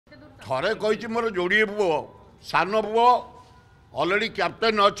थरे कही मोर जोड़े पुओ सान पुओ अलरेडी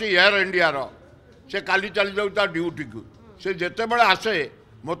कैप्टेन अच्छी एयर इंडिया से काली चली जाऊँ ड्यूटी को से जिते बड़े आसे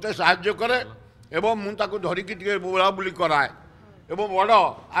मत साहाय्य करे एवं मुझे धरिकी बुलाबुली कराए एवं बड़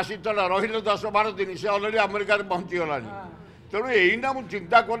आसी रही 10-12 दिन से अलरेडी अमेरिका पहुँची गला तेणु यहीना मुझे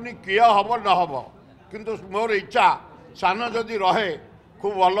चिंता करनी किए हम न हम किंतु मोर इच्छा सान जदि रहे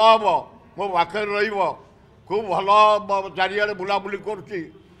खूब भल हम मो पाखे खूब भल चारिड़े बुलाबुली करुच्ची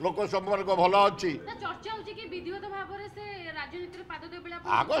लोक संपर्क भल अच्छी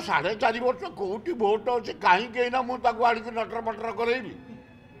आग 4.5 वर्ष कौटी भोट अच्छे कहीं मुझे आड़क नटर पटर करेबी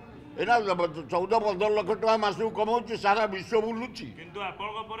एना 14-15 लाख टका मासू कमाऊँ सारा विश्व बुलूची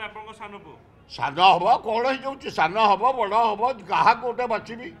सान हम कौन हो सान हम बड़ हम क्या गोटे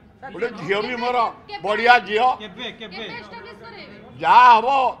बाछी गोटे झील भी मोर बढ़िया झील जहाँ हम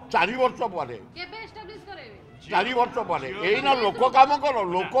 4 वर्ष पर 4 वर्ष पर यही लोक कम कर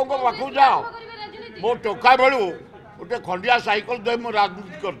लोकों पाखु जाओ मो टोका बेलू गोटे खंडिया साइकिल दे मु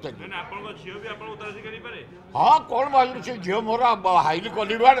राजनीति करते हाँ कौन बाजू से झील मोर हाइली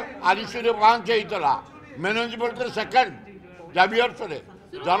कलिबाड़ आरसी 5 होता मैनेजमेंट सेकेंड जावियर्स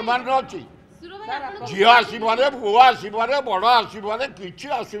जर्मान अच्छी झील आसवे पुओ आसवे बड़ आसवे किसी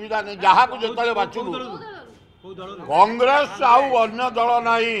असुविधा नहीं जहाँ को जो बाछू कांग्रेस आउ अन्य दल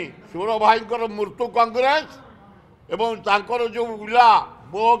नहीं सुर भाई मृत्यु कांग्रेस एवं तांकर जो उला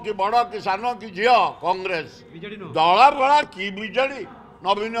बो कि बड़ कि सान कि झील कांग्रेस दल बड़ा कि विजेडी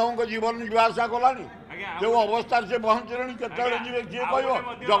नवीन बाबू जीवन जावासा कलानी जो अवस्था से पहुँचले के जी किए कह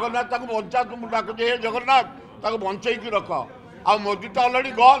जगन्नाथ बंचा तुम डाकुचे हे जगन्नाथ बंचेकी रख आ मोदी तो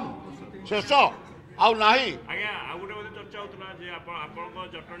अलरेडी गन शेष आउ नाही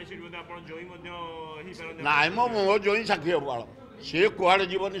नाई मो मो जोई साक्षी बाल सी कुआड़े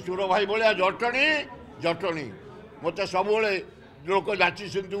जीवन सुर भाई भाया जटणी जटणी मत सब लोक जाची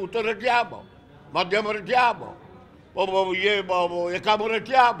सेमती उत्तर ठिया हे मध्यम ठिया हे ये एकाम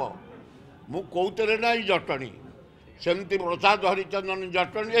ठिया हे मुझे ना जटणी सेमती प्रसाद हरिचंदन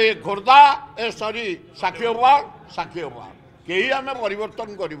जटणी ए खोर्धा ए सरी साक्षीगोपाल कहीं आम परिवर्तन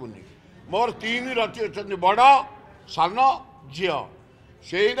करूनी मोर 3 रची अच्छा बड़ सान झील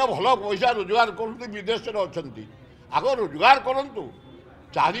से भल पैसा रोजगार करते विदेश में अच्छा आग रोजगार करूँ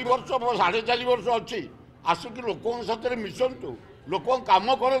 4 वर्ष 4.5 वर्ष अच्छी आसिक लोकों साथ मिशंतु लोक कम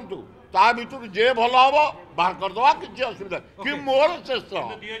करूँ ता भर जे भल हम बाहर करदे किसी असुविधा कि मोर शेष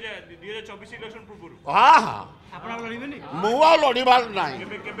हाँ हाँ मुआ लड़ार ना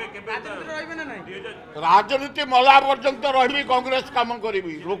राजनीति मला पर्यंत रही कांग्रेस कम करी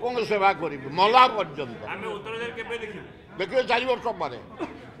लोकों सेवा करी मला पर्यंत देखिए 4 वर्ष पर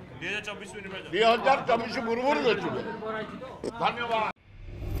 2024 पूर्व देखिए धन्यवाद।